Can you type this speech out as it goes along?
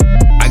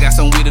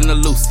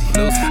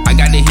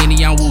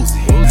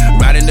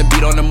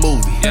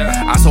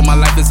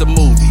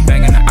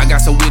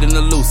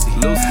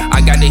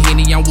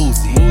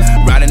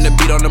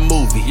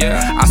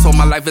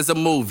life is a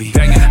movie.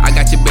 I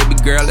got your baby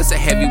girl, it's a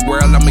heavy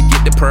world. I'ma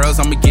get the pearls,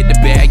 I'ma get the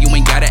bag. You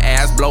ain't gotta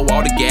ask, blow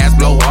all the gas,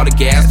 blow all the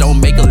gas. Don't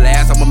make it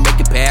last, I'ma make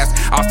it pass.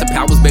 Austin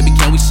Powers, baby,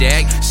 can we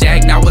shag?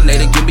 Shag now or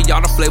later, give me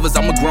all the flavors.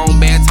 I'm a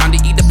grown man, time to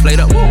eat the plate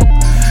up.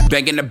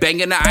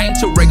 Bangin' I ain't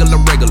your regular.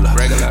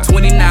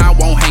 29,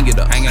 won't hang it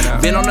up.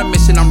 Been on a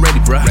mission, I'm ready,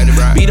 bruh.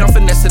 Beat on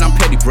finesse and I'm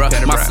petty, bruh.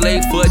 My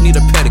slave foot need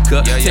a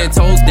pedicure. 10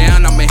 toes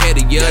down, I'm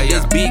ahead of ya.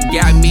 This beat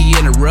got me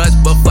in a rush,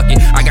 but fuck it,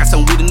 I got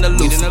some weed in the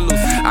loose.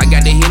 I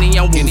got the Henny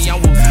on Woozy.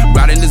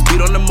 Riding this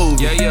beat on the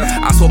move.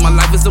 I swear my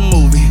life is a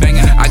movie.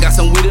 I got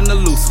some weed in the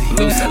Loosie.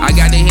 I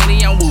got the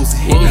Henny on Woozy.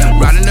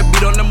 Riding the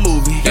beat on the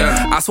movie.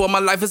 I swear my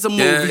life is a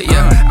movie.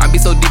 I be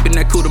so deep in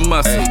that Cuda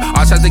muscle.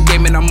 All shots the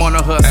game and I'm on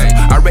a hustle.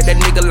 I read that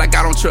nigga like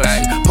I don't trust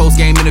you. Post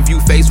game interview,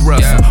 face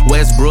Russell.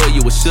 Westbrook,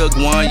 you a shook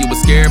one, you a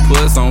scared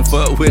puss. Don't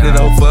fuck with it,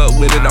 don't fuck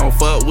with it, don't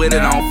fuck with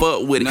it, don't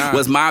fuck with it.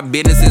 What's my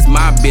business is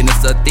my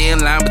business. A thin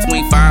line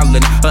between fire and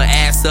linen. Her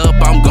ass up,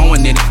 I'm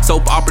going in it.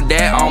 Soap opera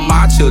that all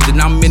my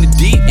children. I'm in the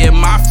deep in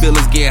my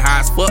feelings, getting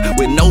high as fuck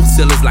with no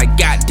ceilings. Like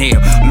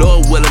goddamn,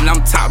 Lord willing,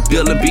 I'm top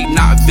billing, beat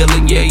not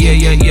villain.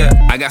 Yeah.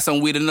 I got some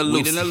weed in the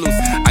loose.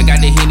 I got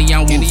the Henny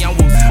on Woozy.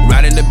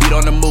 Riding the beat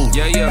on the move.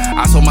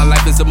 I swear my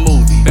life is a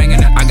movie.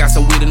 I got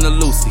some weed in the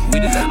Loosie.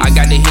 I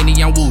got the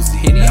Henny on Woozy.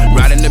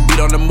 Riding the beat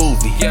on the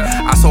movie.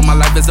 I swear my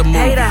life is a movie.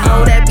 Hate a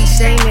hoe that be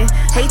shaming.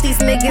 Hate these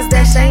niggas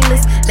that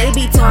shameless. They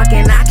be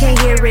talking, I can't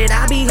hear it.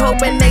 I be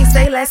hoping they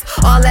say less.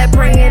 All that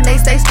praying, they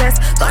stay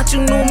stressed. Thought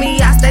you knew me,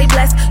 I stay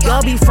blessed.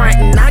 Y'all be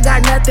frontin', I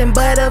got nothing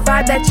but a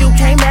vibe that you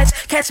can't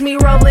match. Catch me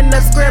rolling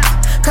up scripts.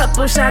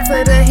 Couple shots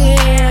of the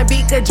hand,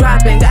 Ambeeka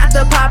dropping. Got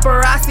the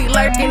paparazzi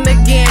lurking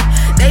again.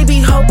 They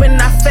be hoping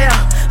I fell.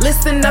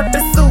 Listen up,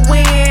 it's a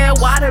win.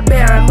 Water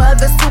bearing,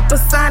 mother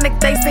supersonic,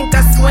 they think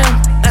I swim.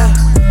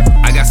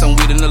 I got some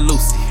weed in the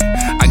Loosie.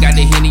 I got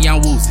the Henny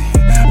on Woozy.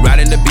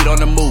 Riding the beat on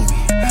the movie.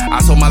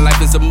 I swear my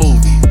life is a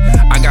movie.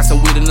 I got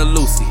some weed in the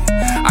Loosie.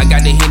 I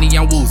got the Henny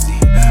on Woozy.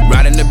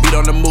 Riding the beat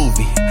on the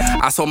movie.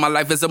 I swear my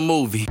life is a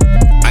movie.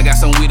 I got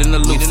some weed in the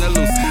Loosie.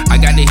 I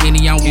got the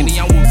Henny on Woozy.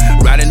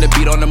 Riding the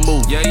beat on the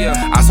movie.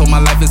 I swear my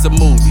life is a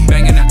movie.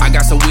 I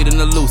got some weed in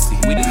the Loosie.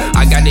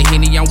 I got the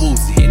Henny on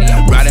Woozy.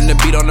 Riding the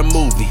beat on the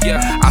movie.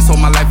 I swear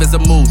my life is a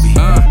movie.